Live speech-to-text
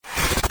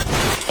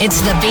It's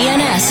the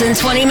BNS in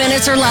 20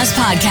 Minutes or Less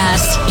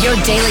podcast. Your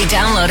daily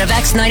download of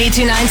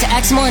X92.9's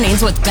X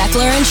Mornings with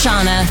Beckler and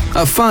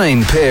Shauna. A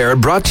fine pair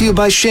brought to you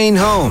by Shane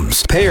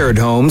Homes. Paired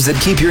homes that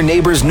keep your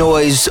neighbor's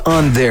noise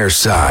on their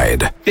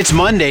side. It's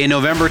Monday,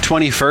 November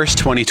 21st,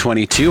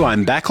 2022.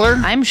 I'm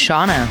Beckler. I'm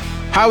Shauna.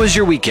 How was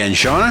your weekend,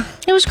 Shauna?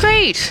 It was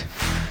great.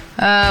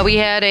 We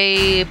had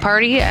a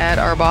party at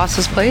our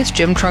boss's place,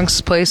 Jim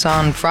Trunks' place,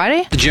 on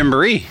Friday. The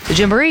Gymboree. The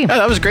Gymboree. Yeah,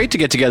 that was great to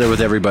get together with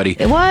everybody.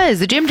 It was,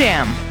 the Gym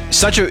Jam.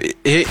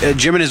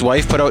 Jim and his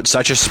wife put out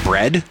such a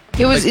spread.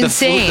 It was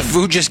insane. The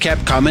food just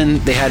kept coming.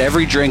 They had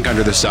every drink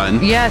under the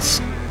sun.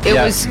 Yes. It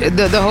was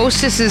the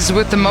hostesses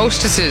with the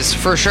mostesses,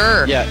 for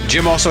sure. Yeah,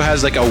 Jim also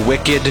has like a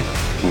wicked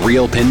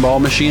real pinball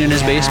machine in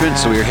his basement,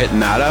 so we were hitting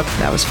that up.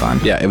 That was fun.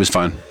 Yeah, it was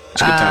fun.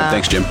 It's a good time.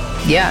 Thanks, Jim.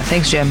 Yeah,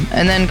 thanks, Jim.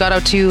 And then got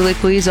out to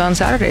Lake Louise on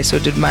Saturday, so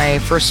did my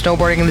first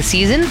snowboarding of the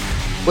season,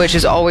 which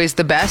is always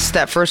the best.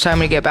 That first time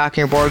when you get back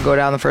on your board, go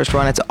down the first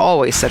run, it's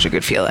always such a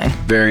good feeling.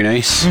 Very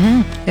nice.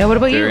 Mm-hmm. Yeah, what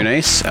about you? Very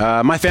nice.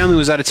 My family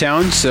was out of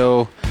town,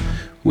 so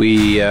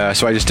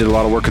I just did a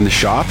lot of work in the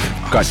shop.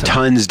 Awesome. Got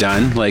tons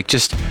done, like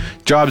just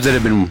jobs that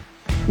have been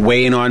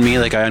weighing on me,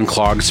 like I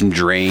unclogged some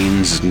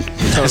drains and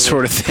that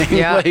sort of thing.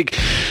 Yeah.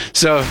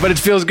 But it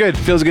feels good.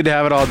 Feels good to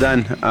have it all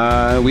done.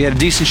 We had a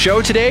decent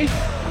show today.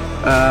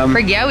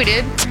 Yeah, we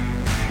did.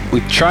 We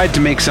tried to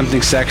make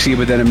something sexy,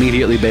 but then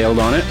immediately bailed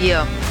on it.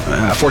 Yeah.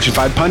 Fortune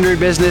 500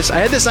 business. I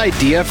had this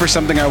idea for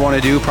something I want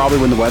to do probably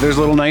when the weather's a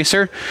little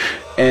nicer,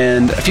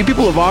 and a few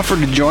people have offered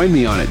to join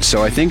me on it,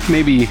 so I think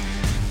maybe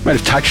might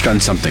have touched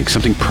on something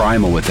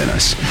primal within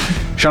us.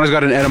 Shauna's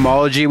got an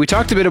etymology. We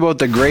talked a bit about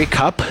the Grey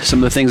Cup, some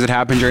of the things that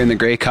happened during the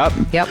Grey Cup.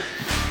 Yep.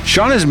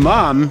 Shauna's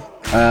mom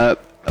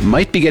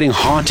might be getting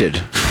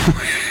haunted.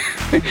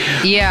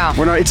 Yeah.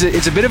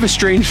 It's a bit of a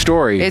strange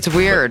story. It's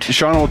weird.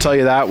 Shauna will tell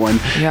you that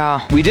one.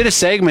 Yeah. We did a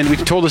segment. We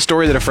told a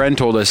story that a friend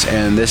told us,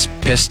 and this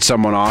pissed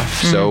someone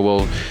off.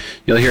 So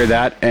you'll hear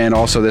that, and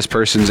also this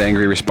person's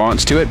angry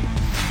response to it.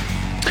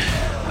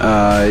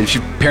 If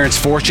your parents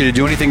forced you to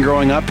do anything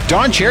growing up,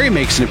 Don Cherry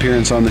makes an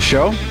appearance on the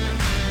show.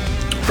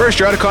 First,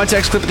 your out of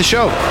context clip of the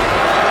show.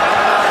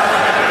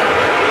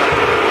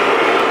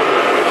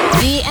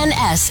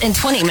 BNS in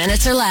 20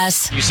 Minutes or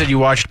Less. You said you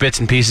watched bits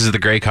and pieces of the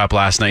Grey Cup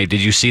last night.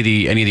 Did you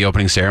see any of the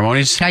opening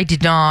ceremonies? I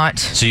did not.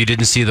 So you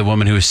didn't see the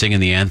woman who was singing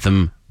the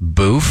anthem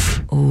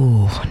Boof?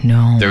 Oh,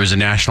 no. There was a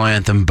national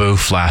anthem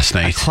Boof last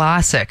night. A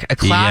classic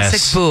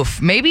Yes.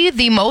 boof. Maybe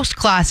the most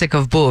classic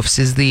of boofs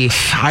is the...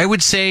 I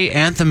would say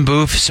anthem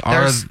boofs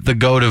are the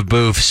goat of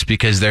boofs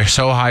because they're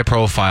so high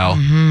profile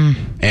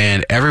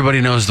and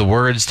everybody knows the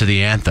words to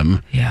the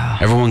anthem. Yeah.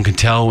 Everyone can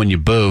tell when you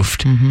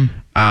boofed.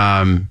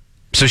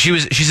 So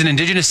she's an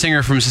indigenous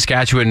singer from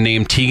Saskatchewan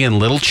named Tegan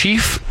Little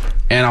Chief,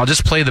 and I'll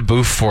just play the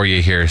boof for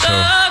you here. So.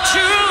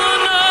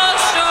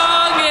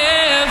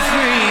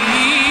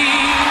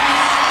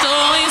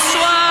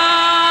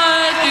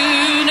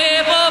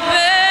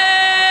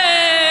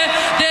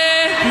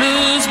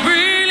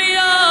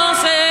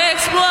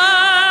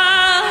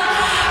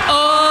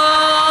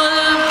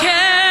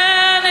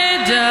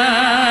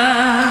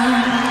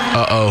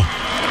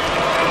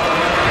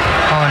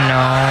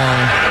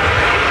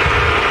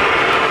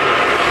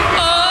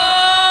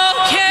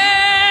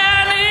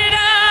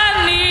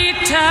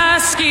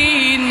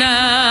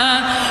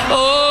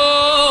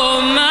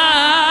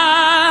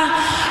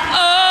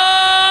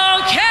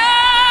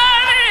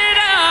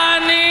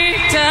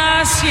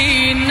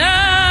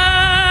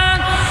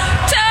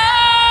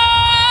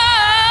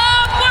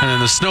 And then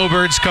the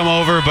snowbirds come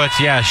over, but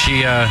yeah,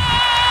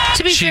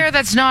 To be fair,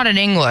 that's not in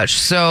English,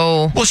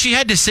 so... Well, she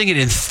had to sing it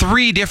in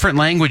 3 different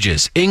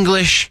languages.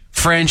 English,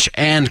 French,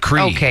 and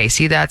Cree. Okay,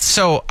 see, that's...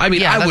 So, I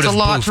mean, yeah, I would have that's a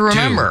lot to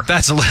remember. Too.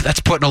 That's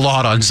putting a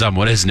lot on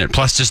someone, isn't it?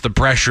 Plus just the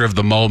pressure of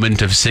the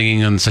moment of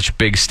singing on such a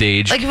big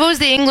stage. Like, if it was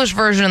the English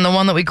version and the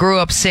one that we grew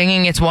up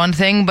singing, it's one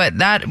thing, but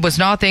that was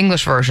not the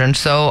English version,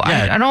 so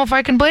yeah. I don't know if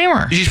I can blame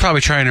her. She's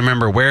probably trying to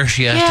remember where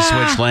she has to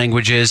switch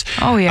languages.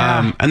 Oh,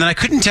 yeah. And then I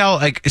couldn't tell,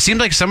 like, it seemed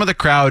like some of the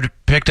crowd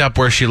picked up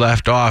where she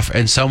left off,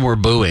 and some were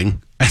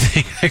booing. I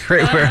think, like,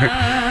 right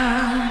where...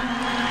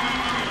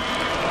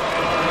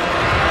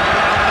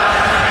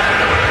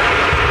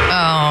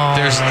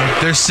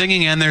 There's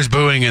singing and there's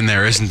booing in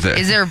there, isn't there?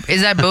 Is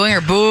that booing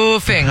or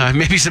boofing?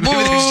 Maybe they're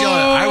yelling.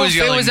 I was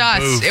yelling. It was us.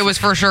 Boof. It was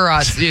for sure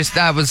us.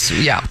 That was,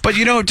 yeah. But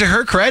to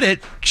her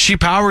credit, she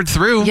powered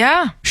through.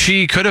 Yeah.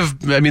 She could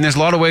have. I mean, there's a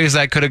lot of ways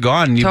that could have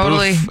gone. You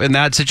totally. Boof in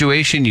that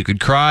situation, you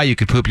could cry, you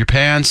could poop your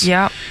pants.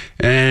 Yeah.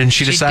 And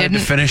she decided to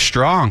finish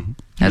strong.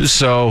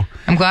 So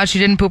I'm glad she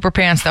didn't poop her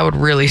pants. That would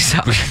really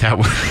suck. That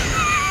would.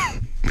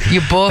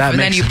 You boof and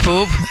then you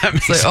poop.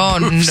 It's like, oh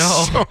no,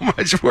 so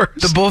much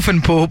worse. The boof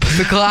and poop,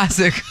 the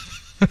classic.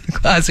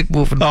 Classic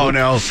boof and poop. Oh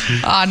no.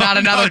 Not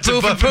another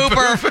boof and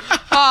pooper.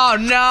 Oh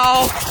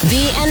no.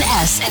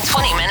 BNS in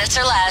 20 Minutes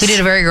or Less. We did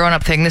a very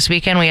grown-up thing this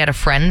weekend. We had a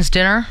friends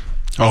dinner.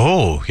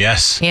 Oh,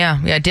 yes.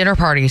 Yeah, dinner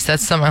parties.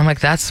 That's something. I'm like,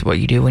 that's what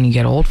you do when you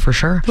get old, for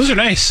sure. Those are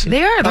nice.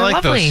 They are. They're I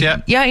like lovely.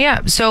 those,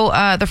 Yeah. So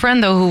the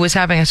friend, though, who was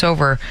having us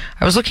over,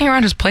 I was looking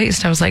around his place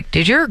and I was like,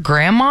 did your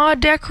grandma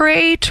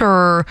decorate?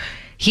 Or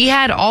he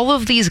had all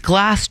of these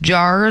glass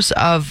jars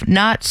of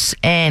nuts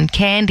and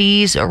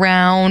candies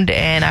around.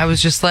 And I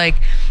was just like,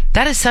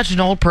 that is such an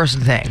old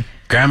person thing.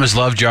 Grandmas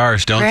love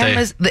jars, don't they?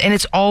 And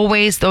it's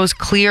always those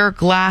clear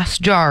glass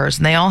jars,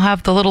 and they all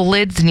have the little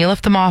lids, and you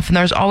lift them off, and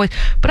there's always...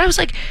 But I was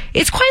like,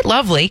 it's quite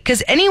lovely,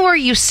 because anywhere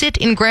you sit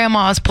in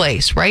Grandma's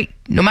place, right?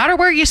 No matter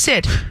where you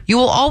sit, you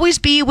will always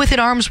be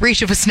within arm's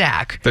reach of a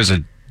snack. There's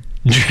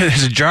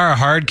a jar of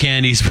hard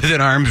candies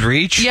within arm's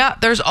reach. Yeah,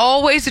 there's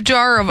always a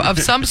jar of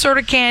some sort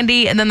of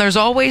candy, and then there's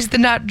always the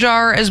nut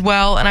jar as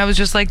well. And I was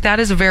just like, that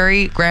is a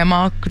very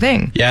grandma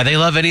thing. Yeah, they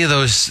love any of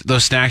those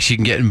snacks you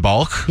can get in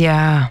bulk.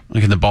 Yeah.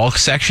 Like in the bulk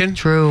section.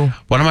 True.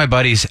 One of my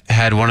buddies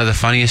had one of the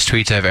funniest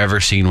tweets I've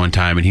ever seen one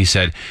time, and he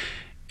said,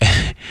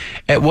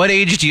 "At what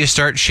age do you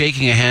start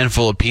shaking a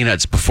handful of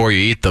peanuts before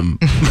you eat them?"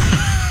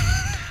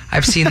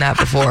 I've seen that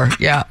before.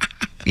 Yeah,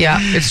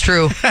 it's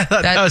true.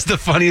 That was the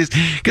funniest,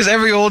 because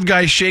every old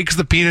guy shakes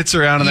the peanuts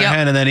around in their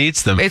hand and then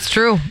eats them. It's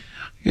true.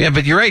 Yeah,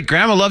 but you're right.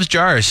 Grandma loves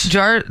jars.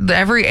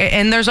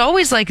 And there's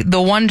always like the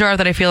one jar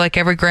that I feel like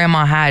every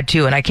grandma had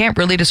too, and I can't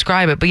really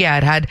describe it, but yeah,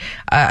 it had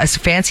a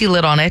fancy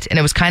lid on it, and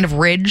it was kind of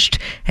ridged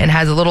and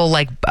has a little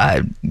like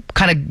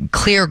kind of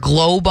clear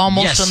globe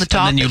almost on the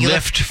top. And then you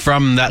lift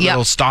from that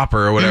little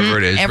stopper or whatever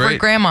it is. Every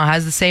grandma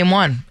has the same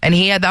one, and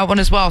he had that one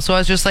as well. So I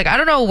was just like, I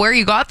don't know where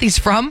you got these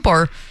from,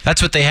 or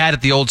that's what they had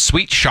at the old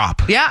sweet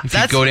shop. Yeah, if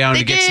you go down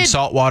to get some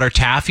saltwater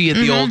taffy at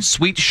the old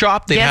sweet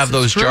shop, they'd have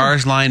those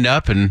jars lined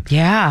up, and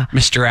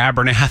Mr.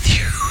 Abernathy,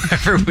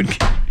 whoever would.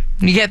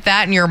 You get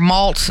that in your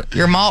malt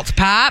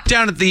pap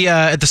down at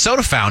the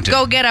soda fountain.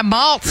 Go get a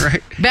malt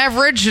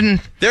beverage,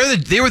 and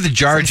they were the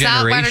jar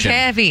generation,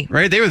 taffy.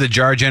 Right? They were the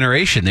jar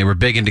generation. They were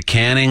big into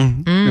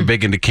canning. They were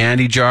big into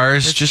candy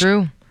jars. That's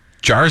true.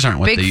 Jars aren't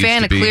what they used to be. Big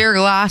fan of clear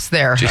glass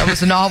there. That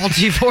was a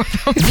novelty for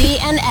them.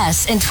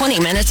 BNS in 20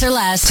 minutes or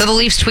less. So the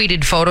Leafs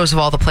tweeted photos of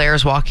all the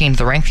players walking into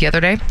the rink the other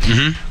day.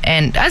 Mm-hmm.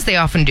 And as they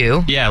often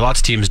do. Yeah,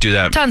 lots of teams do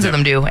that. Tons of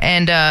them do.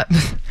 And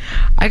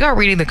I got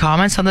reading the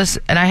comments on this,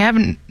 and I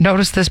haven't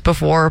noticed this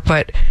before,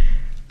 but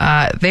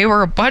they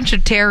were a bunch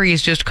of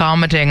Terrys just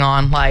commenting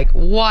on, like,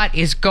 what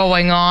is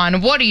going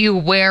on? What are you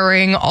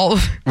wearing?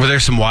 Were there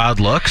some wild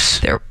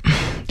looks?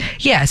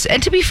 Yes,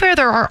 and to be fair,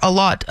 there are a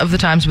lot of the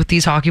times with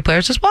these hockey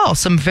players as well.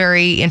 Some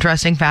very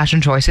interesting fashion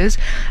choices.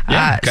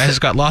 Yeah, guys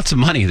got lots of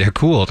money. They're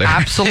cool.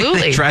 Absolutely.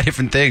 They try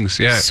different things,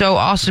 yeah. So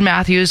Austin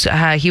Matthews,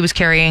 he was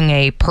carrying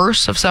a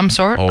purse of some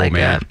sort. Oh,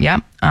 man.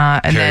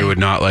 And Terry would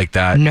not like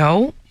that.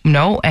 No.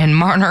 And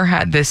Marner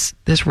had this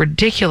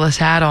ridiculous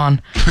hat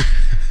on.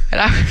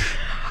 And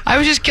I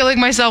was just killing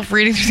myself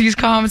reading through these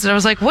comments, and I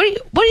was like, what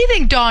do you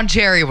think Don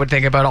Cherry would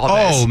think about all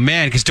this? Oh,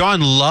 man, because Don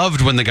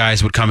loved when the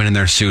guys would come in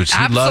their suits.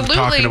 He loved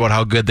talking about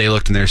how good they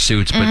looked in their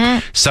suits.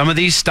 But some of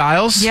these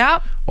styles...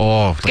 Yep.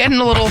 Oh, getting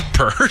a little...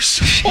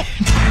 purse.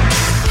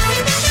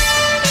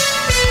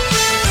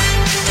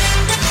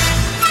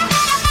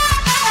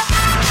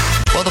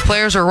 Well, the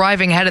players are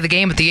arriving ahead of the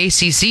game at the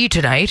ACC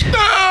tonight.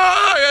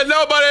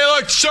 Nobody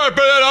looks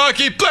sharper than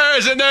hockey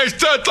players in their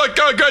suits. Look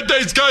how good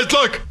these guys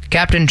look.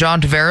 Captain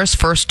John Tavares,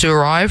 first to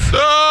arrive.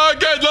 Oh,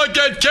 good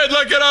looking kid,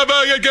 looking up.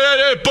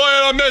 Boy,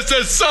 I miss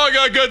this song.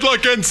 A good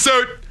looking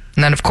suit.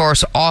 And then, of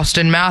course,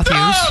 Austin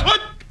Matthews.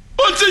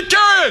 What's he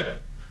carrying?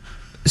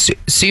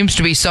 Seems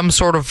to be some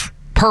sort of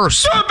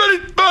purse. But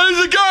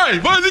he's a guy.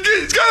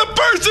 He's got a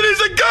purse and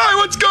he's a guy.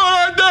 What's going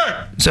on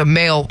there? It's a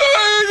male.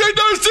 I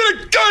never seen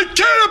a guy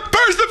carrying a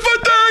purse.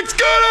 What the heck's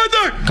going on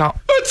there?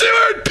 What's he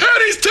wearing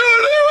panties too?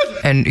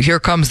 And here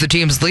comes the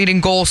team's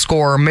leading goal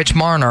scorer, Mitch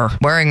Marner,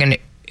 wearing an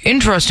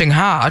interesting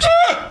hat.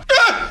 I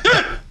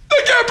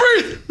can't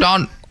breathe.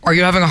 Don, are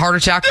you having a heart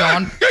attack,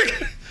 Don?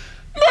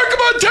 Markham,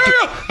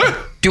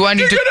 Ontario. Do I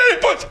need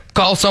to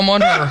call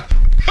someone? Or?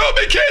 Help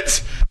me,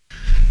 kids.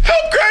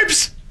 Help,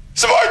 Grapes.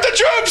 Support the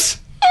troops.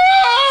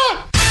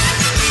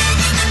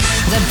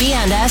 The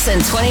BNS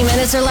in 20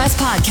 minutes or less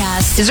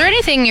podcast. Is there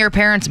anything your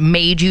parents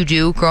made you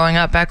do growing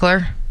up,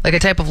 Beckler? Like a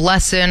type of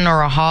lesson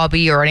or a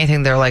hobby or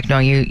anything? They're like, no,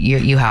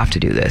 you have to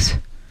do this.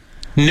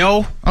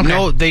 No,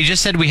 they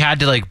just said we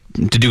had to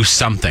do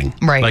something.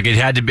 Right. Like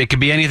it could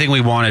be anything we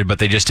wanted, but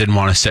they just didn't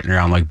want us sitting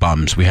around like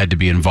bums. We had to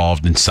be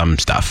involved in some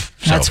stuff.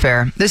 So. That's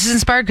fair. This is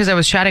inspired because I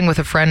was chatting with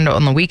a friend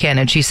on the weekend,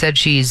 and she said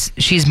she's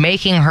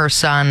making her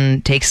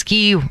son take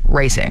ski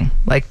racing,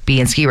 like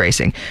be in ski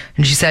racing.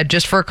 And she said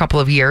just for a couple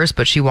of years,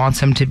 but she wants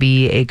him to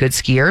be a good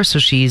skier, so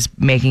she's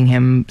making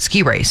him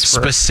ski race.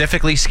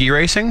 Specifically ski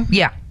racing?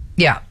 Yeah.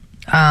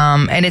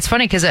 And it's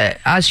funny because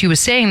as she was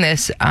saying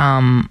this,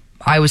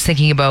 I was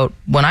thinking about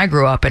when I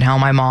grew up and how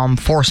my mom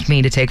forced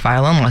me to take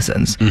violin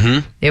lessons.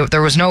 Mm-hmm.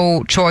 There was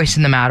no choice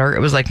in the matter. It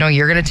was like, no,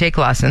 you're going to take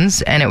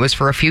lessons. And it was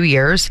for a few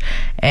years.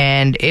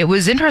 And it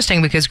was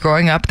interesting because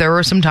growing up, there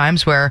were some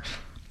times where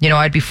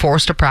I'd be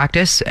forced to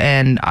practice,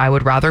 and I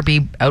would rather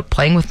be out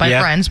playing with my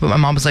friends. But my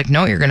mom was like,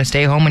 no, you're going to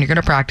stay home and you're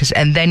going to practice,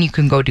 and then you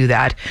can go do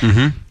that.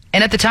 Mm-hmm.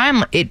 And at the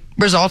time, it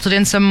resulted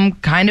in some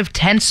kind of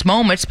tense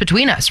moments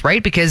between us,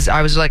 right? Because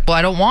I was like, well,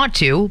 I don't want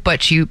to,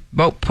 but she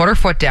put her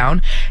foot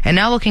down. And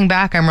now looking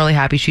back, I'm really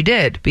happy she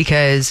did,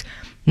 because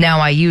now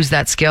I use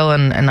that skill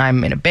and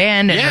I'm in a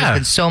band, and there's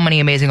been so many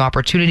amazing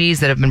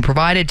opportunities that have been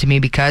provided to me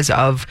because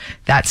of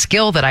that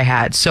skill that I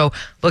had. So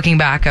looking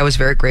back, I was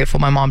very grateful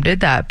my mom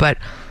did that. But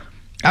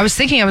I was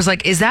thinking, I was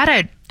like, is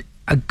that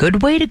a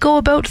good way to go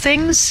about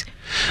things?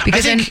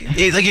 Because I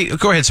think,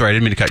 go ahead. Sorry, I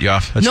didn't mean to cut you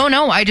off. No.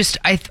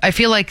 I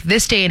feel like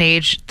this day and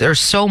age, there's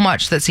so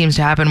much that seems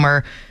to happen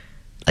where,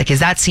 like,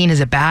 is that seen as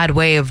a bad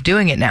way of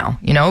doing it now?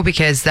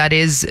 Because that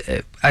is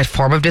a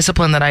form of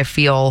discipline that I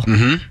feel.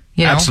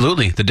 Mm-hmm.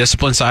 Absolutely, the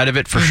discipline side of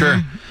it for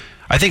sure.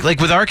 I think, like,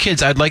 with our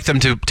kids, I'd like them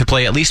to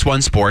play at least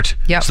one sport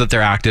so that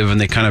they're active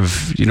and they kind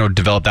of,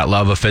 develop that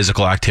love of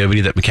physical activity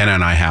that McKenna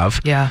and I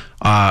have. Yeah.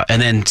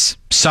 And then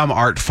some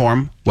art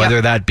form,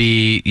 whether that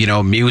be,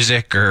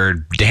 music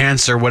or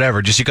dance or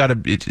whatever. Just you got to,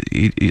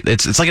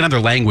 it's like another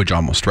language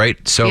almost, right?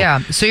 So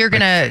So you're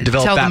going to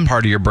develop tell that them,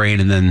 part of your brain,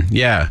 and then,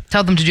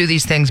 tell them to do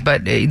these things,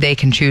 but they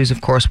can choose,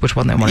 of course, which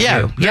one they want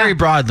to do. Very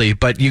broadly,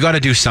 but you got to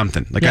do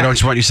something. Like, I don't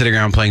just want you sitting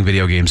around playing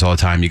video games all the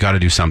time. You got to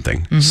do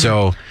something. Mm-hmm.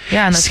 So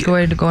and that's a good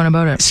way to go on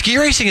about it. Ski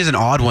racing is an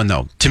odd one,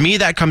 though. To me,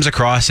 that comes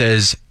across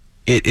as,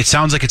 it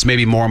sounds like it's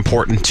maybe more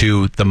important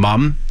to the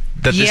mom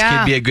that this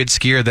kid be a good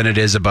skier than it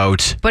is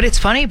about. But it's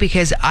funny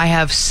because I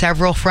have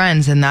several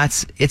friends, and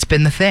it's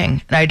been the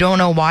thing. And I don't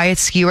know why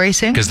it's ski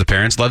racing. Because the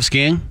parents love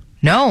skiing?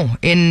 No,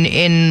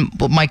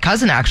 my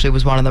cousin actually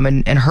was one of them,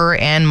 and her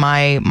and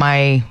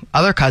my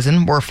other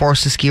cousin were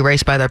forced to ski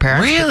race by their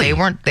parents. Really?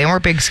 They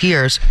weren't big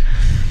skiers.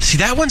 See,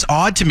 that one's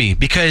odd to me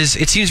because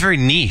it seems very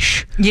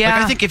niche. Yeah.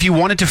 Like, I think if you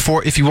wanted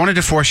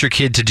to force your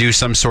kid to do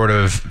some sort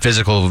of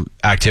physical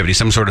activity,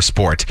 some sort of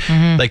sport,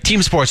 like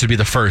team sports would be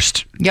the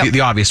first,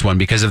 the obvious one,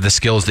 because of the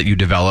skills that you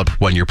develop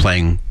when you're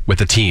playing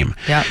with a team.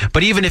 Yeah.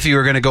 But even if you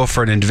were going to go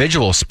for an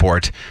individual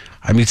sport,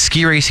 I mean,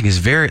 ski racing is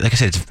very, like I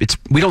said, it's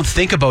we don't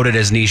think about it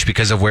as niche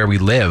because of where we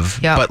live.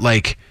 Yeah. But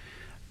like,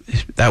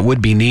 that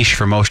would be niche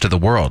for most of the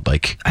world.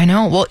 Like, I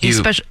know. Well,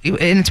 especially,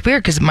 and it's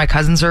weird because my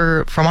cousins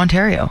are from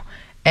Ontario.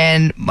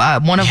 And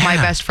one of my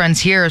best friends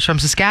here is from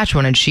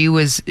Saskatchewan, and she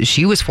was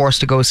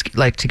forced to go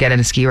to get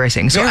into ski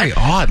racing. So very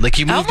odd. Like,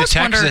 you move to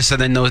Texas, and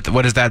then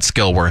what is that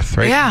skill worth,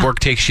 right? Yeah. Work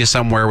takes you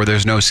somewhere where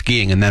there's no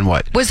skiing, and then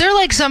what? Was there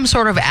like some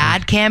sort of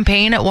ad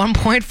campaign at one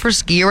point for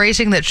ski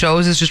racing that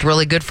shows it's just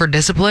really good for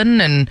discipline?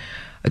 And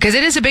because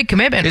it is a big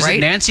commitment, right? Is it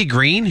Nancy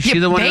Green? Is she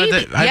the one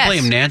that I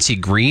blame Nancy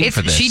Green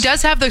for this? She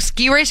does have the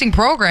ski racing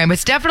program.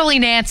 It's definitely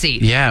Nancy.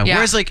 Yeah.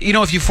 Whereas, like,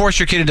 if you force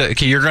your kid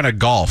into, you're going to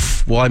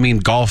golf. Well, I mean,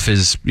 you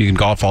can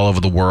golf all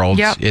over the world.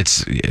 Yep.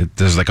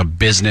 There's like a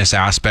business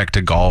aspect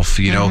to golf,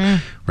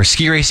 where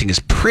ski racing is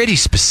pretty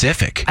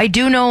specific. I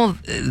do know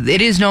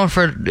it is known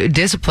for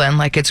discipline.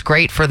 Like, it's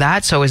great for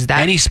that. So is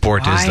that any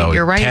sport is, though?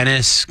 You're right.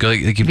 Tennis.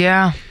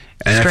 Yeah.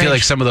 And I feel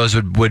like some of those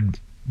would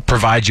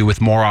provide you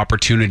with more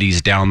opportunities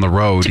down the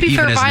road. To be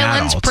even fair, as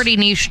violin's pretty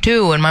niche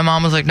too, and my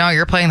mom was like, no,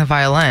 you're playing the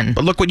violin.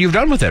 But look what you've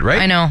done with it,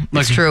 right? I know,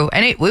 it's true.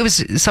 And it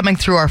was something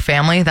through our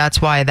family.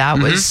 That's why that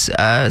was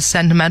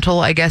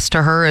sentimental, I guess,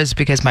 to her, is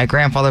because my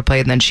grandfather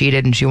played and then she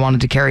did, and she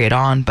wanted to carry it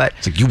on. But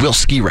it's like, you will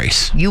ski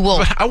race. You will.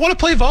 But I want to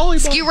play volleyball.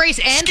 Ski race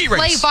and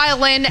play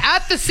violin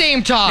at the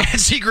same time.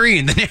 Nancy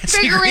Green. The Nancy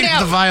Figure Green it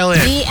out. of the violin.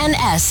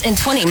 BNS in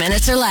 20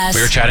 minutes or less.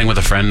 We were chatting with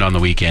a friend on the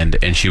weekend,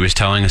 and she was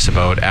telling us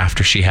about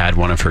after she had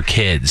one of her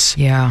kids.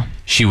 Yeah.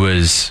 She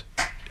was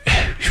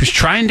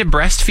trying to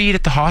breastfeed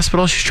at the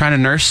hospital. She was trying to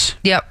nurse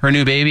her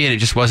new baby, and it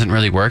just wasn't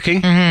really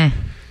working. Mm-hmm.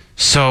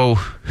 So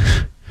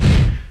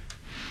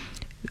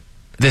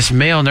this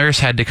male nurse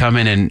had to come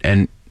in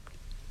and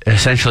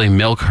essentially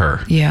milk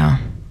her. Yeah.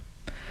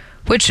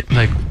 Which,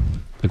 like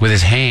with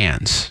his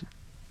hands,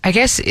 I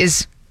guess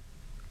is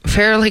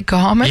fairly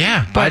common.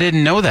 Yeah, but I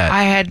didn't know that.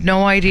 I had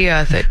no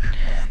idea that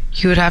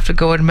you would have to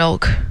go and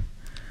milk.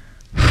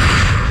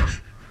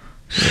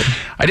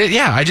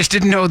 I just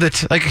didn't know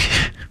that, like,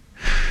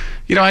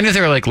 I knew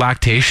there were like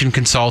lactation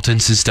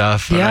consultants and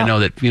stuff, but I know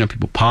that,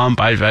 people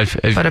pump. I have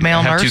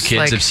two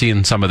kids, I've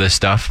seen some of this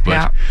stuff,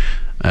 but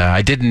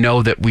I didn't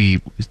know that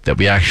we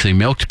actually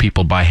milked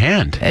people by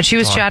hand. And she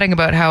was chatting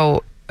about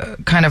how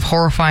kind of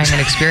horrifying an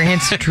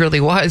experience it really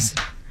was.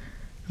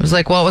 It was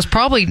like, well, it was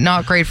probably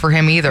not great for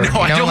him either.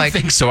 No, I don't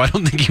think so. I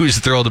don't think he was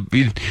thrilled.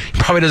 He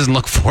probably doesn't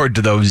look forward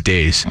to those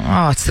days.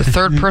 Oh, it's the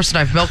third person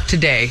I've milked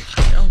today.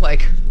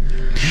 Like,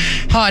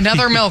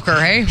 another milker,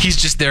 hey? He's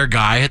just their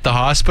guy at the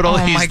hospital.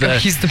 Oh my God,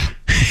 he's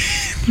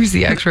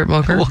the expert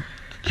milker.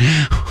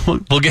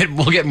 We'll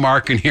get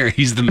Mark in here.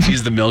 He's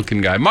the milking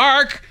guy.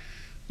 Mark,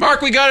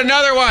 we got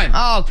another one.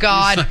 Oh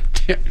God,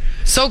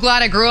 so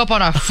glad I grew up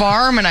on a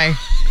farm and I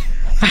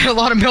had a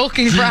lot of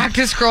milking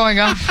practice growing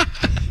up.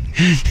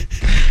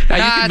 Now,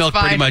 you can milk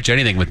pretty much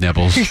anything with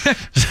nipples.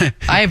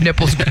 I have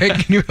nipples,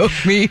 Greg. Can you milk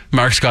me?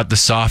 Mark's got the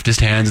softest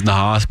hands in the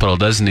hospital,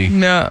 doesn't he?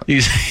 No.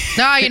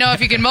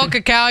 If you can milk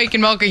a cow, you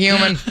can milk a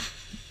human.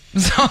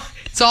 So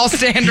it's all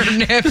standard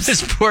nips.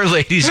 This poor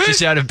lady's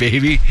just had a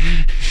baby.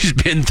 She's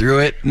been through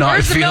it. Not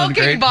Where's feeling the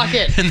milking great.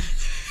 bucket? And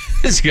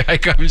this guy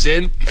comes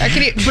in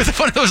with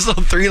one of those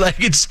little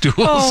 3-legged stools.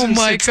 Oh and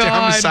my sits down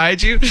God.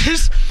 beside you.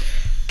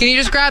 Can you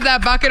just grab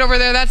that bucket over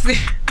there?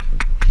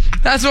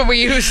 That's what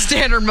we use.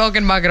 Standard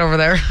milking bucket over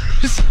there.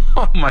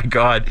 Oh my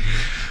God.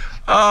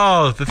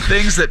 Oh, the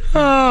things that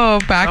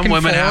back some and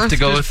women forth. have to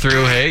go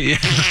through. Hey,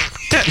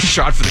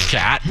 shot for the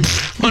cat.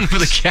 One for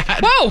the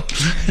cat. Whoa!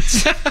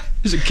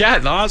 There's a cat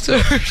in the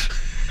hospital.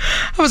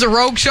 That was a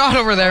rogue shot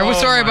over there. Oh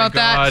Sorry my about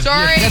that. God.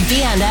 Sorry. The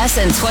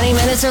BNS in 20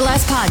 Minutes or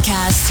Less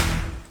podcast.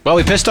 Well,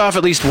 we pissed off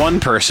at least one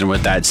person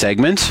with that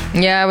segment.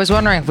 Yeah, I was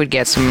wondering if we'd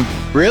get some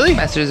Really?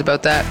 messages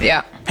about that.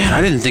 Yeah. Man,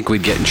 I didn't think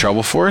we'd get in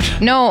trouble for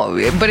it. No,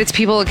 but it's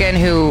people again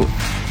who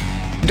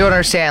don't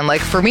understand.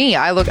 Like for me,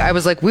 I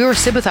was like, we were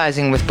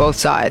sympathizing with both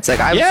sides. Like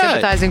I was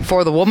sympathizing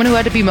for the woman who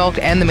had to be milked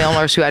and the male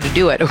nurse who had to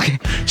do it. Okay.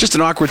 Just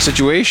an awkward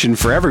situation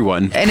for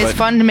everyone. And it's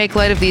fun to make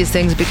light of these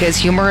things because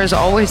humor is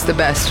always the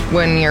best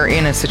when you're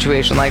in a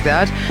situation like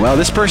that. Well,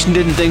 this person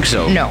didn't think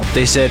so. No.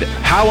 They said,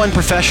 how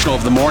unprofessional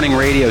of the morning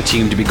radio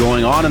team to be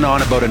going on and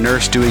on about a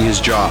nurse doing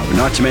his job.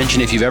 Not to mention,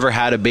 if you've ever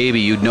had a baby,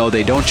 you'd know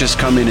they don't just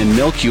come in and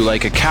milk you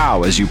like a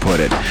cow, as you put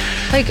it.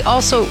 Like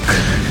also...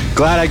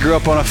 Glad I grew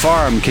up on a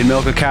farm, can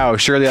milk a cow.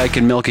 Surely I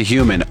can milk a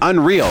human.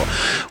 Unreal.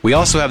 We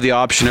also have the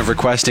option of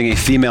requesting a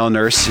female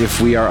nurse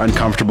if we are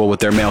uncomfortable with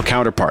their male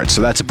counterparts,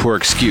 so that's a poor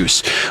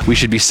excuse. We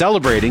should be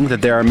celebrating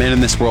that there are men in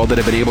this world that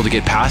have been able to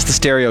get past the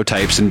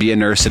stereotypes and be a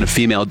nurse in a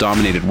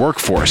female-dominated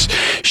workforce.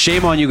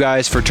 Shame on you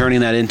guys for turning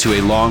that into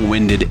a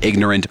long-winded,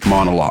 ignorant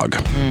monologue.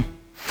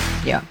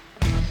 Yeah.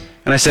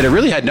 And I said it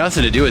really had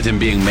nothing to do with him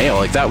being male.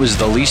 Like, that was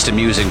the least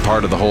amusing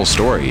part of the whole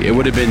story. It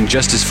would have been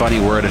just as funny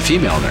were it a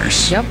female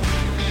nurse. Yep.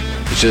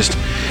 It's just,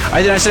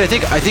 I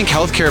think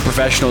healthcare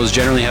professionals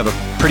generally have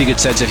a pretty good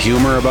sense of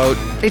humor about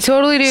They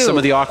totally do. some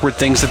of the awkward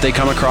things that they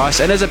come across.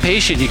 And as a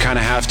patient, you kind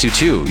of have to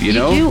too, you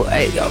know? You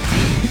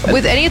do.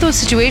 With any of those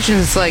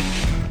situations, it's like,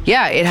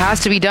 yeah, it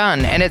has to be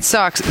done and it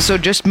sucks. So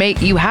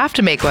you have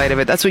to make light of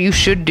it. That's what you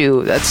should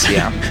do. That's,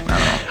 yeah. I don't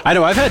know. I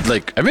know,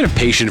 I've been a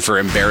patient for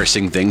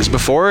embarrassing things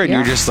before, and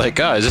you're just like,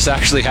 oh, is this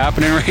actually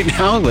happening right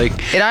now? Like,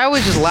 And I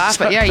always just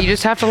laugh at, you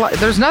just have to,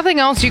 there's nothing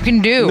else you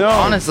can do,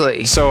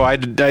 honestly. So I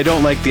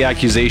don't like the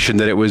accusation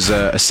that it was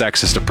a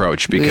sexist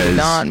approach, because We did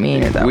not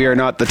mean it that we are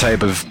not the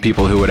type of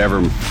people who would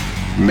ever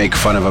make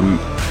fun of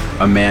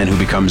a man who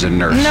becomes a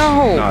nurse.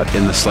 No. Not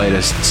in the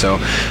slightest. So,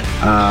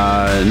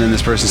 and then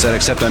this person said,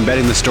 except I'm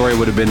betting the story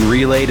would have been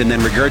relayed and then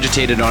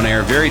regurgitated on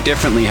air very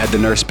differently had the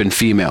nurse been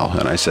female.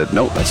 And I said,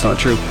 nope, that's not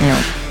true.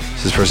 No.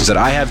 This person said,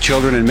 I have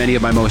children and many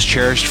of my most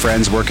cherished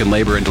friends work in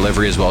labor and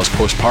delivery as well as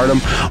postpartum.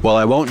 While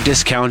I won't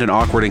discount an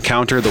awkward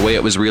encounter, the way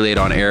it was relayed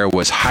on air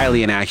was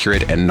highly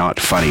inaccurate and not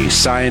funny.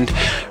 Signed,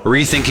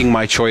 rethinking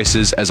my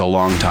choices as a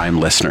longtime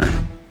listener.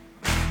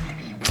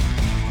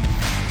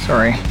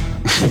 Sorry.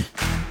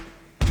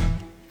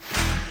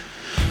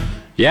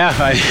 Yeah,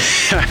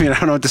 I mean, I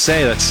don't know what to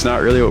say. That's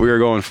not really what we were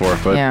going for.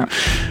 But Yeah.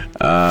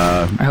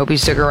 I hope you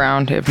stick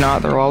around. If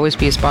not, there'll always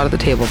be a spot at the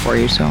table for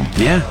you. So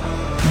yeah.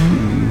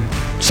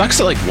 Sucks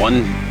that like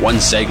one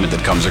segment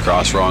that comes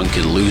across wrong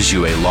could lose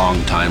you a long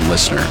time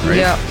listener, right?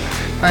 Yeah,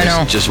 I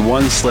know. Just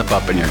one slip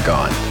up and you're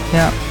gone.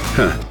 Yeah.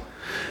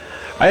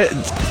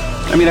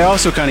 I mean, I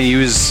also kind of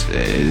use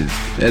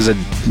as a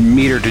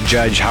meter to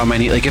judge how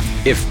many, like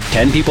if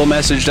 10 people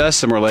messaged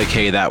us and were like,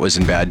 hey, that was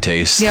in bad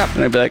taste. Yep.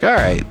 And I'd be like, all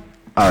right.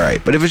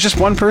 But if it's just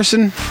one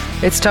person,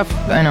 It's tough.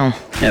 I know.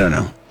 I don't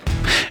know.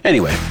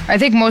 Anyway. I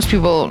think most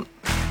people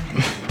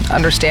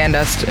understand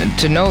us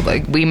to know,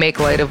 like, we make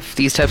light of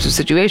these types of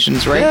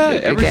situations, right? Yeah,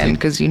 Again, everything.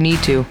 because you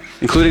need to.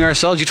 Including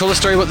ourselves. You told a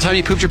story about the time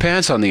you pooped your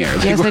pants on the air.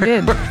 Like, Yes, I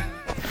did.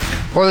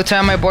 Or the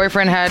time my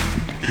boyfriend had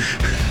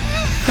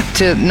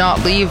to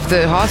not leave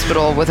the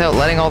hospital without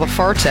letting all the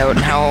farts out, and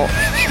how...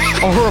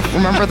 Or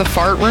remember the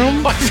fart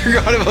room? I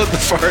forgot about the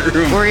fart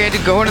room. Where he had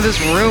to go into this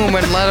room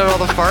and let out all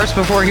the farts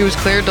before he was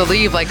cleared to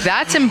leave. Like,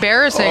 that's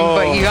embarrassing,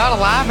 but you gotta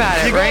laugh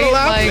at it, You right? gotta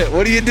laugh Like, at it.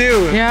 What do you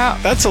do? Yeah.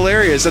 That's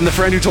hilarious. And the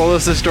friend who told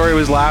us the story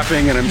was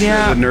laughing, and I'm sure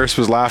Yeah. the nurse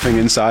was laughing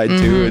inside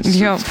too.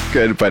 It's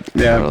good, but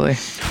yeah. Totally.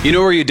 You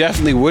know where you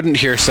definitely wouldn't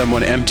hear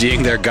someone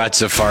emptying their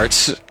guts of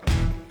farts?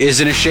 Is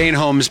in a Shane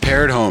Holmes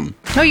paired home.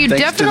 No, you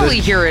Thanks to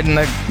definitely hear it in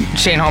the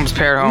Shane Holmes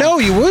paired home. No,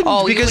 you wouldn't,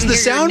 Oh, because you the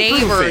wouldn't hear your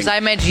soundproofing. neighbors. I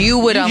meant you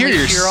would You'd hear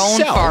unleash your own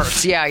yourself.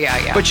 farts.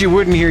 Yeah. But you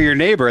wouldn't hear your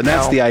neighbor, and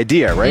that's No. the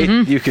idea, right?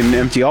 You can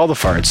empty all the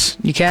farts.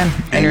 You can,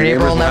 and your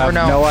neighbor will neighbors never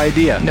have know. no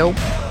idea. Nope.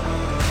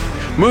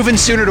 Moving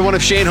sooner to one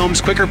of Shane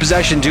Holmes' quicker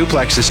possession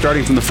duplexes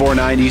starting from the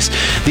 490s.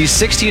 These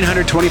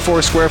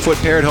 1,624 square foot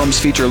paired homes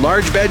feature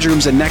large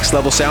bedrooms and next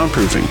level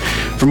soundproofing.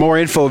 For more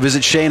info,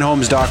 visit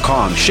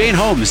ShaneHolmes.com. Shane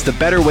Holmes, the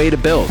better way to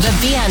build. The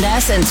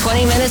BNS in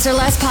 20 Minutes or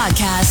Less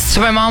podcast. So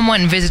my mom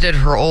went and visited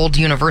her old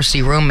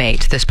university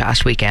roommate this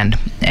past weekend,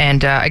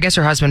 and I guess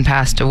her husband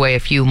passed away a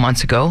few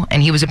months ago,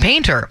 and he was a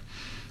painter.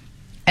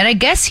 And I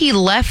guess he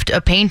left a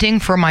painting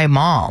for my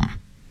mom.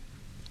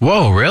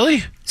 Whoa,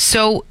 really?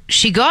 So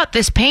she got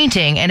this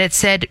painting, and it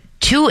said,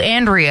 to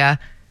Andrea,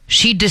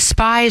 she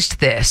despised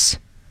this.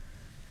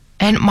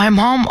 And my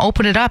mom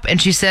opened it up, and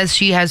she says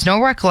she has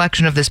no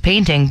recollection of this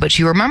painting, but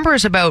she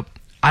remembers about,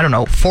 I don't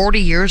know,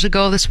 40 years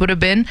ago this would have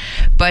been.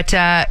 But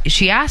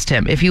she asked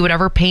him if he would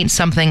ever paint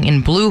something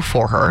in blue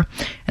for her.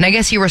 And I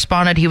guess he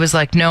responded, he was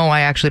like, no,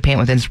 I actually paint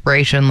with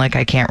inspiration. Like,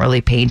 I can't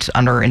really paint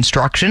under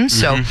instructions.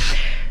 So,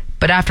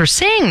 but after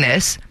saying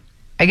this,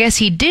 I guess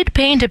he did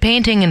paint a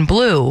painting in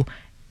blue,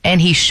 and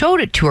he showed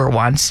it to her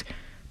once,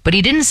 but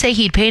he didn't say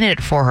he'd painted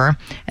it for her.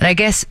 And I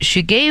guess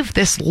she gave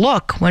this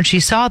look when she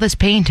saw this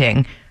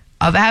painting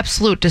of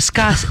absolute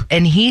disgust,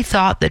 and he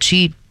thought that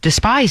she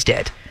despised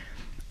it.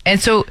 And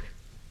so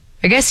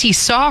I guess he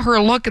saw her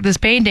look at this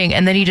painting,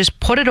 and then he just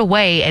put it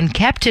away and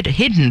kept it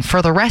hidden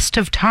for the rest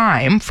of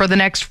time, for the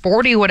next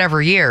 40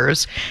 whatever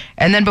years.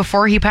 And then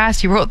before he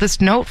passed, he wrote this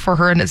note for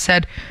her, and it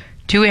said,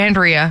 to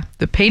Andrea,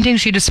 the painting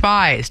she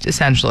despised,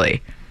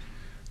 essentially.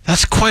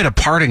 That's quite a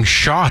parting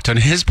shot on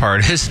his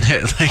part, isn't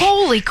it? Like,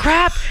 holy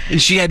crap.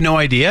 And she had no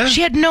idea?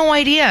 She had no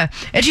idea.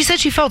 And she said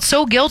she felt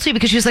so guilty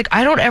because she was like,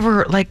 I don't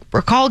ever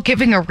recall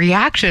giving a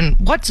reaction.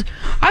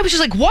 I was just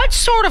like, what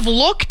sort of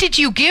look did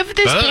you give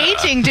this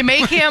painting to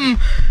make him...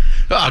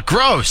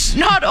 gross.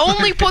 Not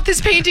only put this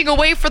painting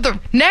away for the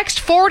next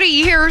 40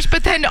 years,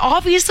 but then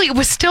obviously it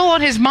was still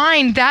on his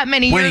mind that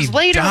many years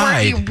later where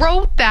he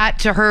wrote that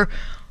to her.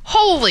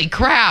 Holy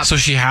crap. So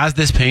she has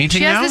this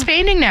painting now? She has this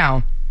painting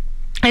now.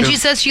 And she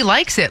says she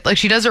likes it. Like,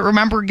 she doesn't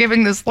remember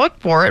giving this look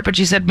for it, but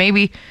she said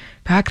maybe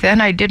back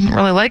then I didn't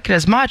really like it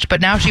as much,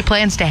 but now she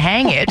plans to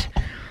hang it.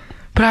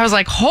 But I was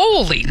like,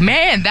 holy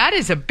man, that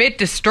is a bit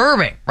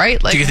disturbing,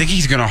 right? Like, do you think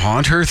he's going to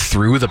haunt her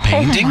through the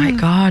painting? Oh my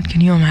God,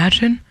 can you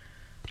imagine?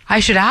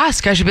 I should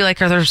ask. I should be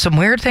like, are there some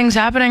weird things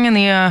happening in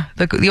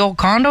the old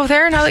condo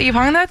there now that you've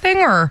hung that thing?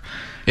 Or...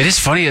 It is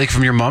funny, like,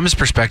 from your mom's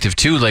perspective,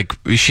 too. Like,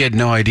 she had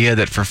no idea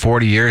that for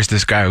 40 years,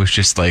 this guy was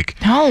just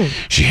like, no,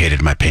 she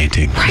hated my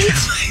painting. Right?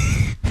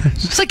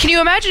 It's like, can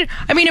you imagine?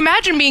 I mean,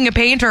 imagine being a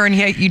painter, and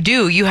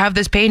you have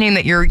this painting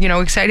that you're,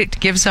 excited to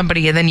give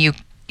somebody, and then you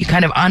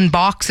kind of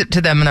unbox it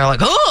to them, and they're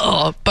like,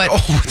 oh, but...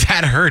 Oh,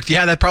 that hurt.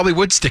 Yeah, that probably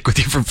would stick with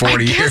you for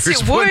 40 years,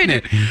 it wouldn't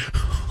it?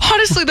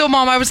 Honestly, though,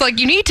 Mom, I was like,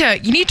 you need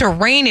to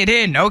rein it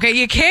in, okay?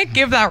 You can't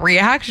give that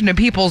reaction to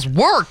people's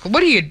work.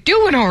 What are you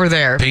doing over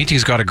there?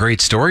 Painting's got a great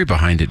story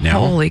behind it now.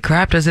 Holy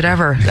crap, does it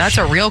ever? That's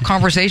a real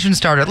conversation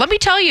starter. Let me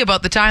tell you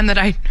about the time that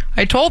I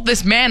told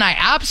this man I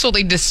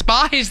absolutely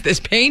despise this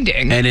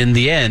painting. And in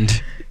the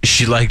end,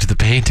 she liked the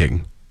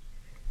painting.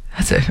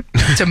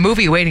 It's a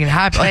movie waiting to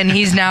happen, and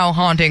he's now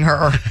haunting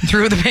her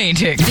through the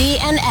painting.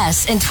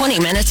 BNS in 20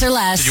 minutes or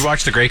less. Did you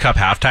watch the Grey Cup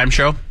halftime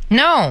show?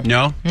 No.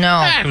 No?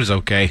 No. It was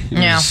okay. It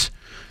was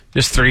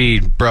just three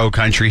bro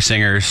country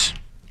singers.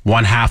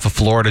 One half of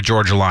Florida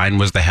Georgia Line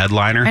was the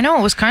headliner. I know,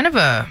 it was kind of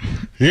a...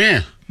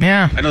 Yeah.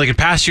 Yeah. I know, like, in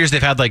past years,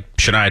 they've had, like,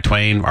 Shania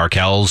Twain,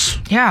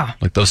 Arkells. Yeah.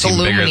 Like, those seem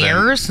bigger than...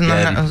 Lumineers, and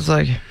then I was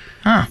like...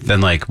 Huh.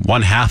 Then, like,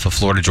 one half of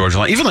Florida Georgia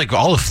Line. Even, like,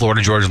 all of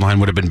Florida Georgia Line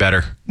would have been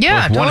better.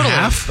 Yeah, like, totally. One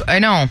half. I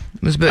know.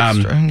 It was a bit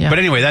yeah. But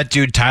anyway, that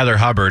dude, Tyler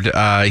Hubbard,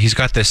 he's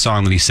got this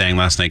song that he sang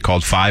last night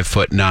called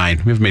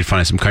 5'9". We've made fun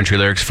of some country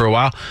lyrics for a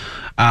while.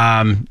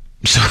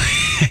 So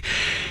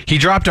he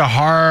dropped a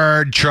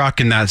hard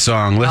truck in that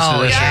song. Listen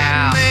to this.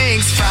 Yeah.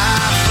 Makes 5'9",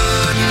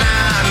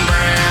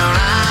 brown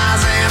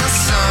eyes and a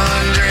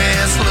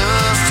sundress,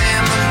 looks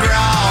in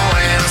McGraw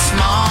and a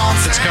small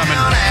It's coming.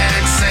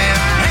 accent.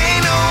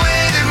 Ain't no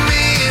way that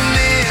me and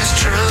this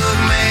truck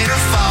made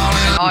her fall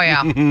in. Oh,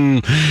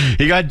 yeah.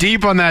 He got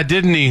deep on that,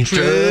 didn't he? Ain't no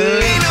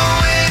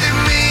way that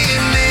me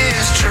and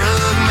this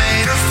truck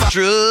made her fall.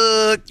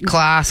 Truck.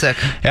 Classic.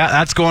 Yeah,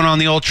 that's going on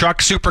the old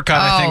truck supercut,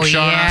 I think,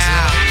 Sean.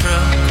 Yeah.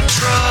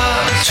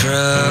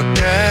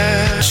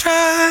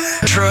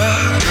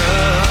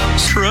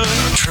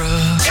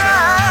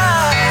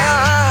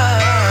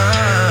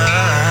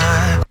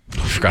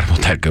 Forgot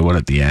about that good one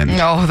at the end.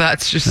 Oh,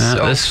 that's just so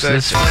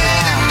good.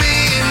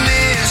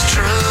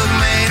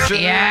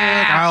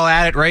 Yeah. I'll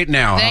add it right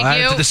now. Thank I'll add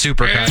you. it to the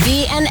supercut.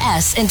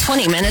 BNS in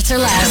 20 minutes or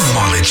less.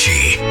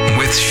 Etymology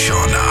with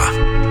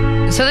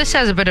Shauna. So this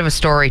has a bit of a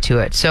story to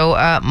it. So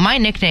my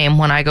nickname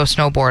when I go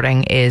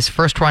snowboarding is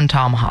First Run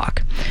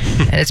Tomahawk.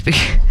 And it's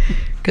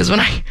because when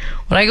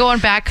I go on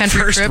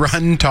backcountry trips... First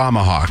Run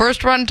Tomahawk.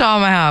 First Run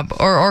Tomahawk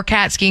or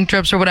cat skiing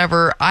trips or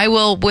whatever, I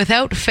will,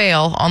 without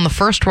fail, on the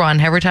first run,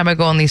 every time I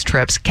go on these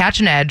trips, catch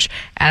an edge,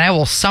 and I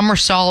will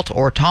somersault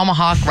or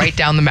tomahawk right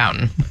down the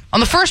mountain. On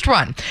the first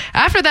run.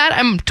 After that,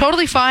 I'm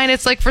totally fine.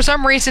 It's like, for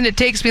some reason, it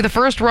takes me the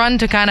first run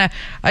to kind of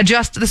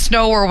adjust to the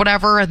snow or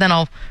whatever, and then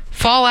I'll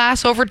fall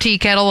ass over tea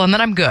kettle, and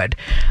then I'm good.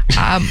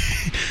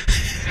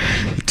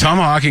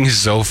 Tomahawking is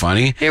so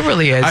funny. It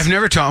really is. I've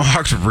never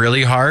tomahawked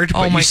really hard,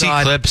 but you see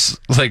clips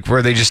like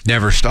where they just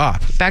never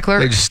stop. Beckler,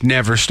 they just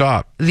never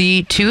stop.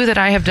 The two that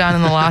I have done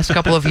in the last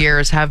couple of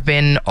years have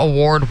been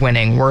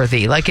award-winning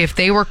worthy. Like, if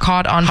they were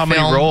caught on film... How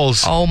many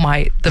rolls? Oh,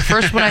 my... The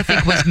first one, I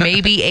think, was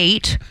maybe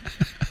 8.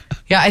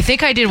 Yeah, I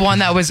think I did one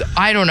that was,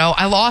 I don't know,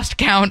 I lost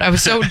count. I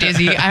was so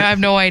dizzy. I have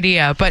no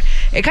idea. But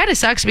it kind of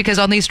sucks because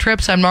on these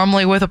trips, I'm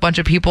normally with a bunch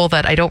of people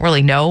that I don't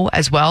really know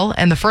as well.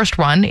 And the first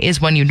one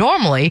is when you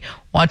normally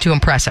want to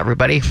impress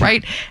everybody,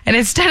 right? And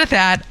instead of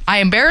that, I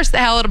embarrass the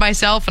hell out of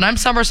myself and I'm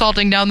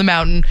somersaulting down the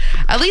mountain.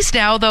 At least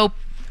now, though,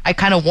 I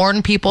kind of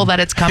warn people that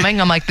it's coming.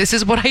 I'm like, this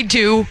is what I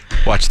do.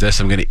 Watch this.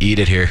 I'm going to eat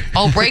it here.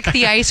 I'll break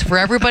the ice for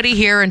everybody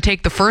here and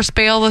take the first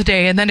bail of the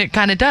day. And then it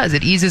kind of does.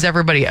 It eases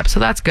everybody up. So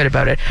that's good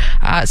about it.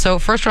 So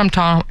first from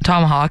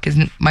Tomahawk is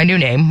my new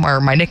name or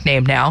my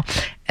nickname now.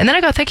 And then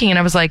I got thinking and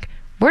I was like,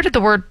 where did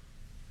the word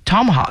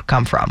tomahawk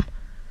come from?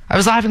 I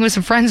was laughing with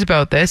some friends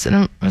about this, and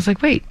I was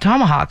like, wait,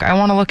 tomahawk, I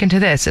want to look into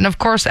this. And of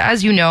course,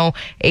 as you know,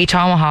 a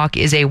tomahawk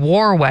is a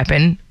war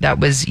weapon that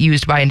was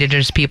used by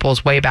Indigenous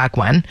peoples way back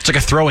when. It's like a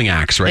throwing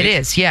axe, right? It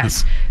is,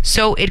 yes.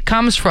 So it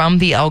comes from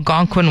the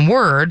Algonquin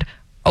word,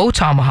 o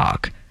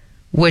tomahawk,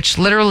 which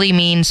literally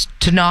means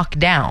to knock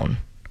down.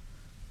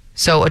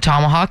 So a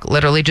tomahawk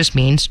literally just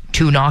means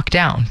to knock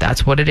down.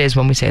 That's what it is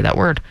when we say that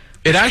word.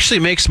 It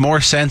actually makes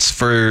more sense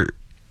for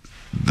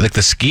like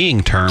the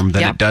skiing term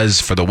than it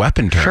does for the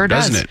weapon term, sure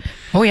doesn't it?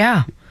 Oh,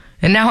 yeah.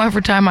 And now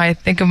every time I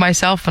think of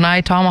myself and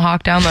I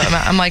tomahawk down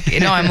I'm like,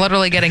 I'm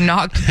literally getting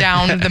knocked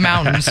down the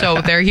mountain.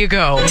 So there you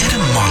go.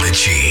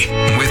 Etymology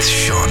with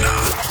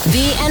Shauna.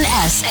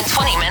 BNS in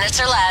 20 minutes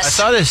or less. I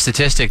saw this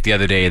statistic the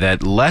other day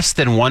that less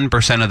than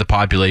 1% of the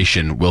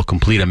population will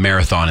complete a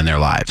marathon in their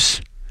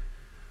lives,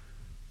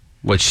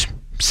 which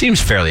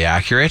seems fairly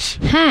accurate.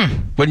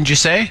 Wouldn't you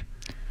say?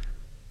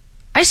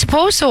 I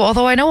suppose so,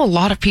 although I know a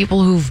lot of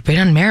people who've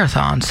been in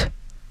marathons.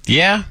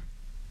 Yeah.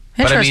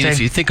 But I mean, if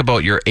you think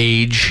about your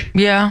age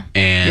and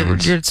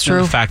it's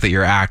true. The fact that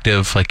you're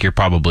active, like you're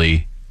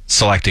probably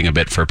selecting a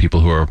bit for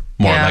people who are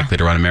more likely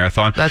to run a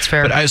marathon. That's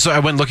fair. But I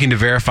went looking to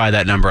verify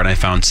that number and I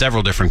found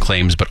several different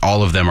claims, but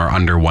all of them are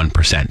under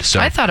 1%. So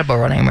I thought about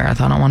running a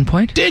marathon at one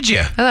point. Did you?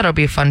 I thought it would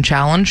be a fun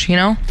challenge,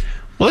 Well,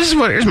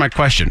 here's my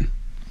question.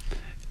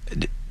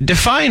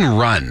 Define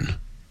run.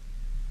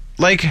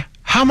 Like,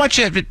 how much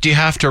of it do you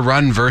have to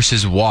run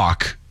versus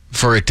walk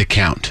for it to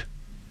count?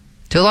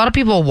 Do a lot of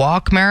people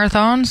walk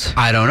marathons?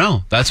 I don't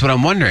know. That's what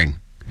I'm wondering.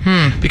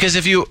 Because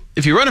if you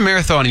run a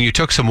marathon and you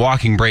took some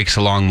walking breaks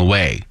along the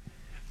way,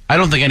 I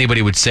don't think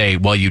anybody would say,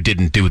 well, you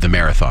didn't do the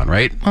marathon,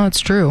 right? Well,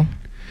 that's true.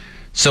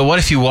 So what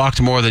if you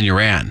walked more than you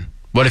ran?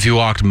 What if you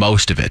walked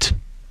most of it?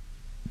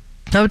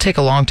 That would take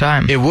a long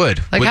time. It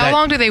would. Like, how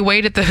long do they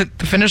wait at the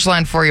finish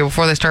line for you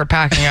before they start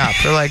packing up?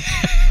 They're like...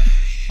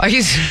 Oh,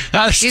 he's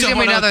giving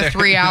me another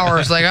 3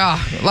 hours. Like,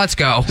 let's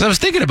go. I was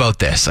thinking about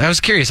this. I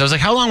was curious. I was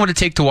like, how long would it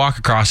take to walk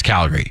across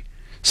Calgary?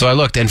 So I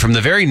looked, and from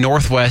the very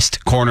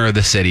northwest corner of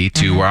the city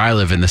to where I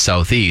live in the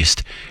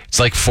southeast, it's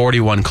like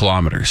 41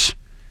 kilometers.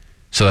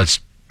 So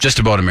that's just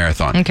about a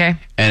marathon. Okay.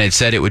 And it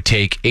said it would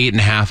take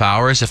 8.5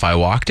 hours if I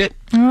walked it.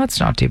 Oh, that's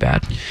not too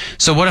bad.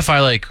 So what if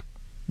I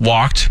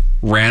walked,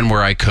 ran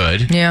where I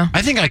could? Yeah.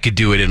 I think I could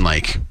do it in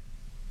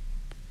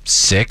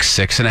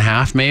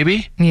 6.5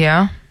 maybe.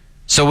 Yeah.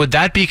 So would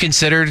that be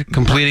considered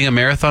completing a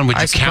marathon?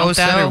 Would you count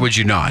that or would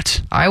you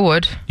not? I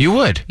would. You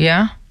would?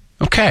 Yeah.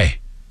 Okay.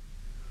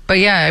 But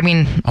yeah, I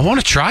mean... I want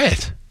to try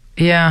it.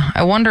 Yeah,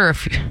 I wonder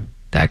if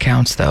that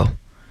counts, though.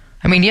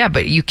 I mean, yeah,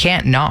 but you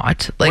can't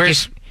not. Where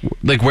is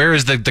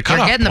the cutoff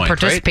You're getting the point,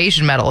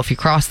 participation medal if you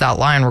cross that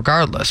line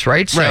regardless,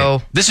 right?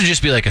 So this would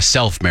just be like a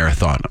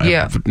self-marathon.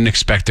 Yeah. I wouldn't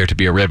expect there to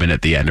be a ribbon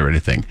at the end or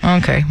anything.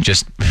 Okay.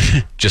 Just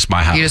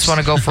my house. You just want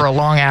to go for a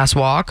long-ass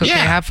walk? Okay,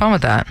 have fun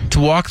with that. To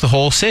walk the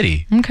whole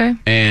city. Okay.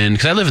 And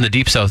because I live in the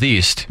deep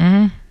southeast.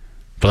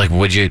 But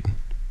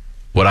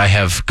would I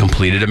have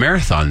completed a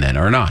marathon then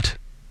or not?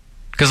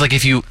 Because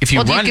if you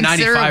run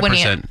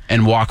 95%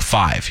 and walk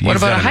 5, what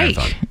about a hike?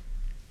 Marathon.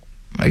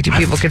 Do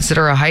people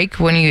consider a hike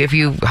if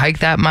you hike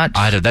that much?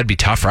 That'd be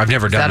tougher. I've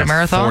never done a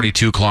marathon?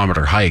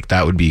 42-kilometer hike.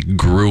 That would be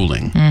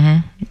grueling.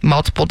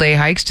 Multiple day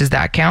hikes, does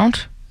that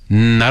count? I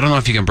don't know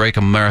if you can break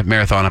a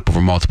marathon up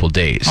over multiple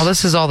days. Well,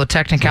 this is all the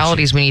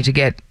technicalities we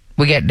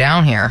get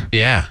down here.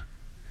 Yeah.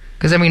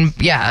 Because,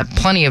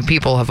 plenty of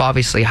people have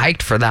obviously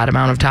hiked for that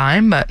amount of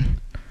time, but...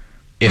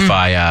 If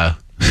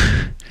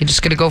You're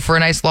just going to go for a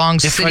nice long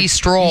city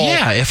stroll.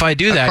 Yeah, if I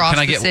do that, can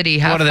I get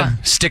one of the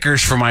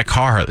stickers for my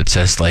car that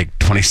says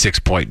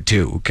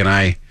 26.2? Can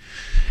I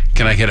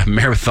get a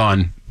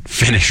marathon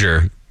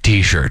finisher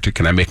T-shirt?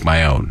 Can I make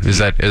my own? Is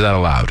that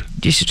allowed?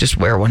 You should just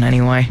wear one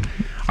anyway.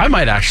 I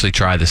might actually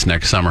try this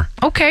next summer.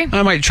 Okay.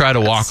 I might try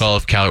to walk all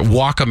of Calgary,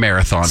 walk a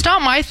marathon. It's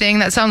not my thing.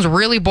 That sounds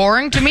really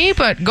boring to me,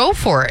 but go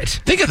for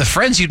it. Think of the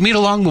friends you'd meet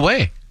along the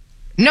way.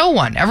 No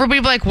one. Everybody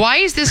would be like, why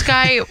is this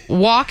guy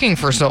walking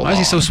for so long? Why is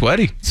he so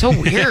sweaty? So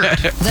weird.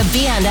 The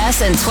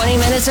BNS in 20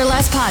 minutes or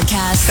less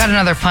podcast. Got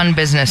another fun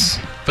business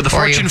for the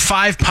Fortune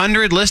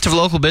 500 list of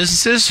local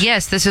businesses?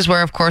 Yes, this is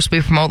where, of course,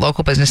 we promote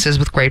local businesses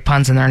with great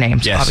puns in their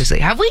names, obviously.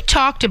 Have we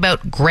talked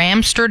about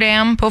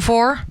Gramsterdam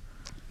before?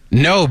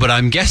 No, but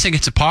I'm guessing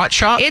it's a pot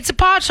shop? It's a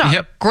pot shop.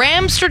 Yep.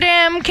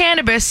 Gramsterdam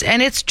Cannabis,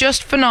 and it's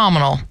just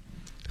phenomenal.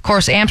 Of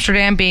course,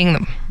 Amsterdam being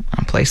the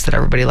place that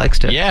everybody likes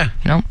to,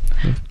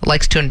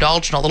 likes to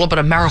indulge in a little bit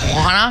of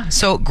marijuana.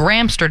 So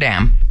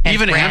Gramsterdam.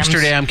 Even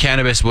Amsterdam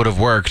cannabis would have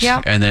worked,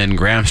 and then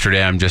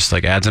Gramsterdam just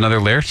like adds another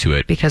layer to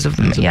it. Because of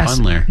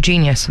pun layer.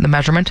 Genius, the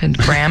measurement and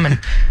gram. And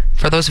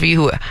for those of you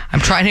who, I'm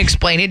trying to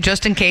explain it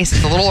just in case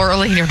it's a little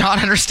early and you're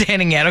not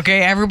understanding yet,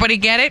 okay? Everybody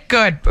get it?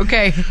 Good,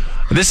 okay.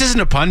 This isn't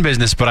a pun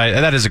business, but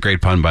that is a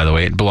great pun, by the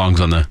way. It belongs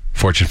on the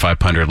Fortune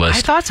 500 list.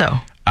 I thought so.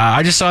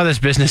 I just saw this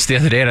business the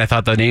other day, and I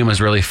thought the name was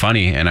really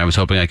funny, and I was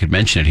hoping I could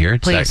mention it here.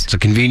 It's a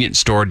convenience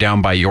store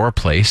down by your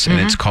place, and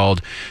it's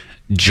called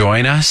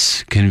Join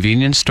Us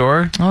Convenience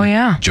Store. Oh,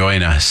 yeah.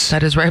 Join Us.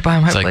 That is right by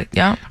my place.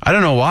 Yeah. I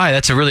don't know why.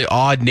 That's a really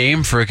odd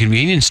name for a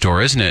convenience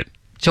store, isn't it?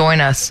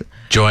 Join Us.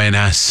 Join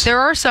Us. There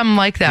are some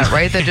like that,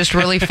 right? They're just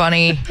really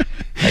funny.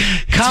 Like,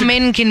 come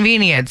in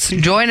convenience.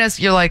 Join us.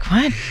 You're like,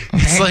 what? Okay.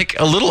 It's like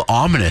a little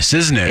ominous,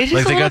 isn't it? It is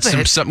like they got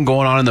something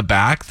going on in the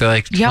back. They're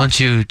like, won't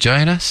you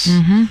join us?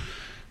 Mm-hmm.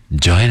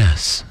 Join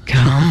us.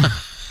 Come.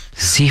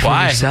 See for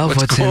yourself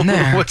what's in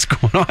there. What's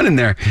going on in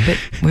there? A bit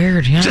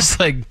weird, yeah. Just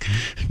like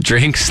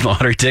drinks,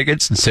 lottery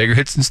tickets, and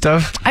cigarettes and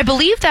stuff. I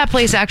believe that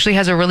place actually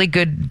has a really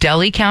good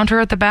deli counter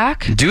at the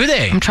back. Do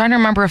they? I'm trying to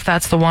remember if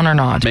that's the one or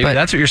not. Maybe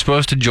that's what you're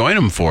supposed to join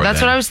them for. That's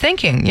what I was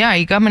thinking. Yeah,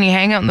 you come and you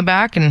hang out in the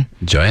back and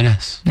join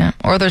us. Yeah,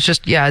 or there's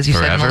just as you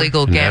said, an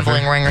illegal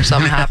gambling ring or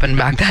something happened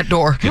back that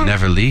door. You'd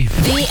never leave.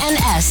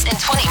 BNS in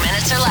 20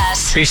 minutes or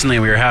less. Recently,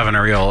 we were having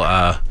a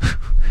real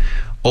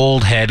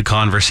old head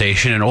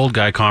conversation, an old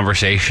guy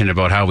conversation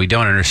about how we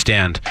don't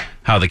understand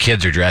how the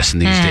kids are dressing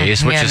these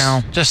days, which is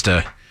just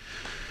a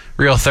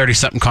real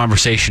 30-something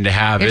conversation to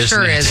have, isn't it? It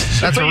sure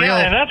is. That's a real...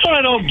 and that's what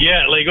I don't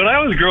get. Like, when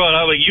I was growing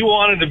up, like, you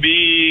wanted to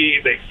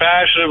be like,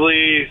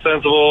 fashionably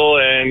sensible,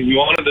 and you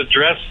wanted to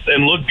dress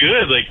and look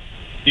good. Like,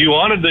 you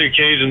wanted the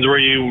occasions where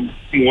you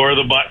wore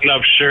the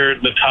button-up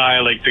shirt, the tie,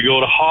 like, to go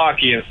to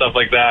hockey and stuff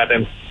like that,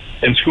 and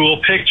school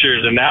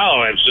pictures. And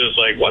now it's just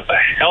like, what the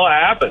hell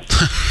happened?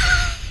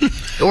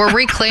 We're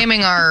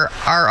reclaiming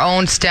our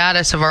own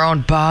status of our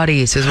own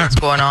bodies is what's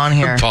going on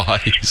here.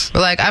 Bodies. We're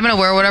like, I'm going to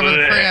wear whatever the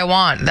frig I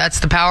want. That's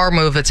the power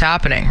move that's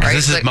happening, right?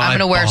 This is like, my I'm going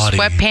to wear body.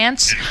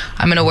 sweatpants.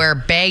 I'm going to wear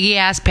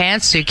baggy-ass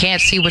pants so you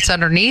can't see what's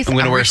underneath. I'm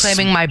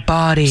reclaiming my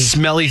body.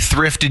 Smelly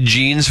thrifted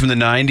jeans from the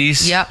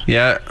 90s. Yep.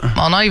 Yeah.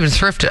 Well, not even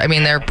thrifted. I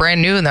mean, they're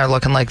brand new and they're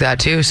looking like that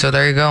too, so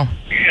there you go.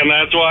 And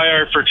that's why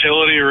our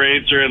fertility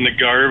rates are in the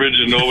garbage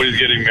and nobody's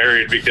getting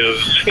married,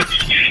 because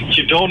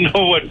you don't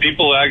know what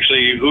people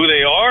actually, who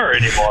they are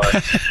anymore.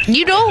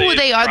 You know who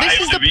they are. This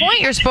is the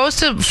point. You're supposed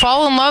to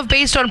fall in love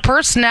based on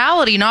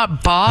personality,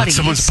 not body. Not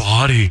someone's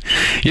body.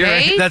 You're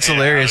right? Right. That's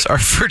hilarious. Our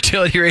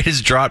fertility rate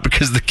has dropped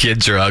because the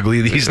kids are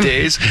ugly these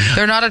days.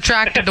 They're not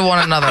attracted to one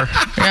another.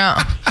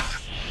 Yeah.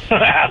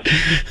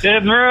 It's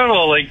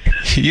brutal. Like,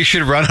 you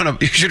should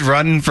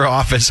run for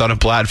office on a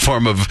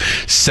platform of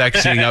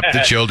sexing up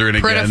the children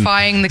again.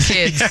 Prettifying the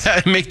kids.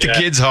 Yeah, make the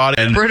kids hot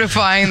and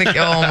prettifying the.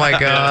 Oh my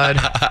God.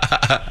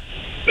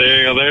 There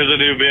you go. There's a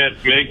new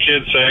bit. Make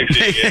kids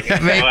sexy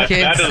again. Make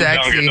kids that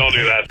sexy. Good. Don't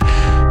do that.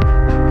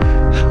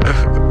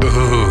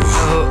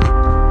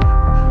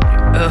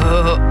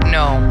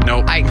 No.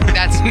 Nope.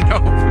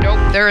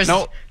 Nope. There is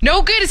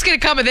no good is going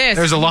to come of this.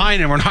 There's a line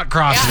and we're not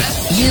crossing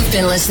it. You've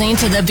been listening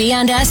to the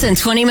BNS in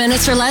 20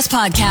 minutes or less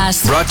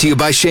podcast. Brought to you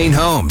by Shane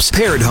Homes.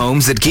 Paired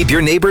homes that keep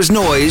your neighbor's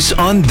noise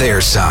on their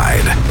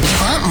side.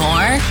 Want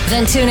more?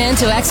 Then tune in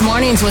to X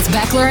Mornings with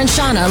Beckler and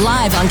Shauna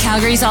live on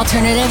Calgary's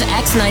alternative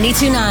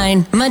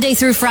X92.9. Monday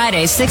through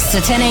Friday, 6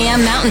 to 10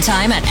 a.m. Mountain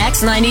Time at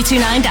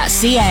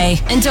x929.ca.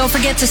 And don't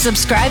forget to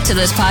subscribe to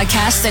this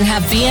podcast and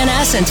have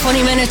BNS in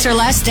 20 minutes or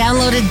less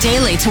downloaded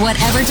daily to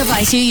whatever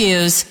device you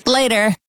use. Later.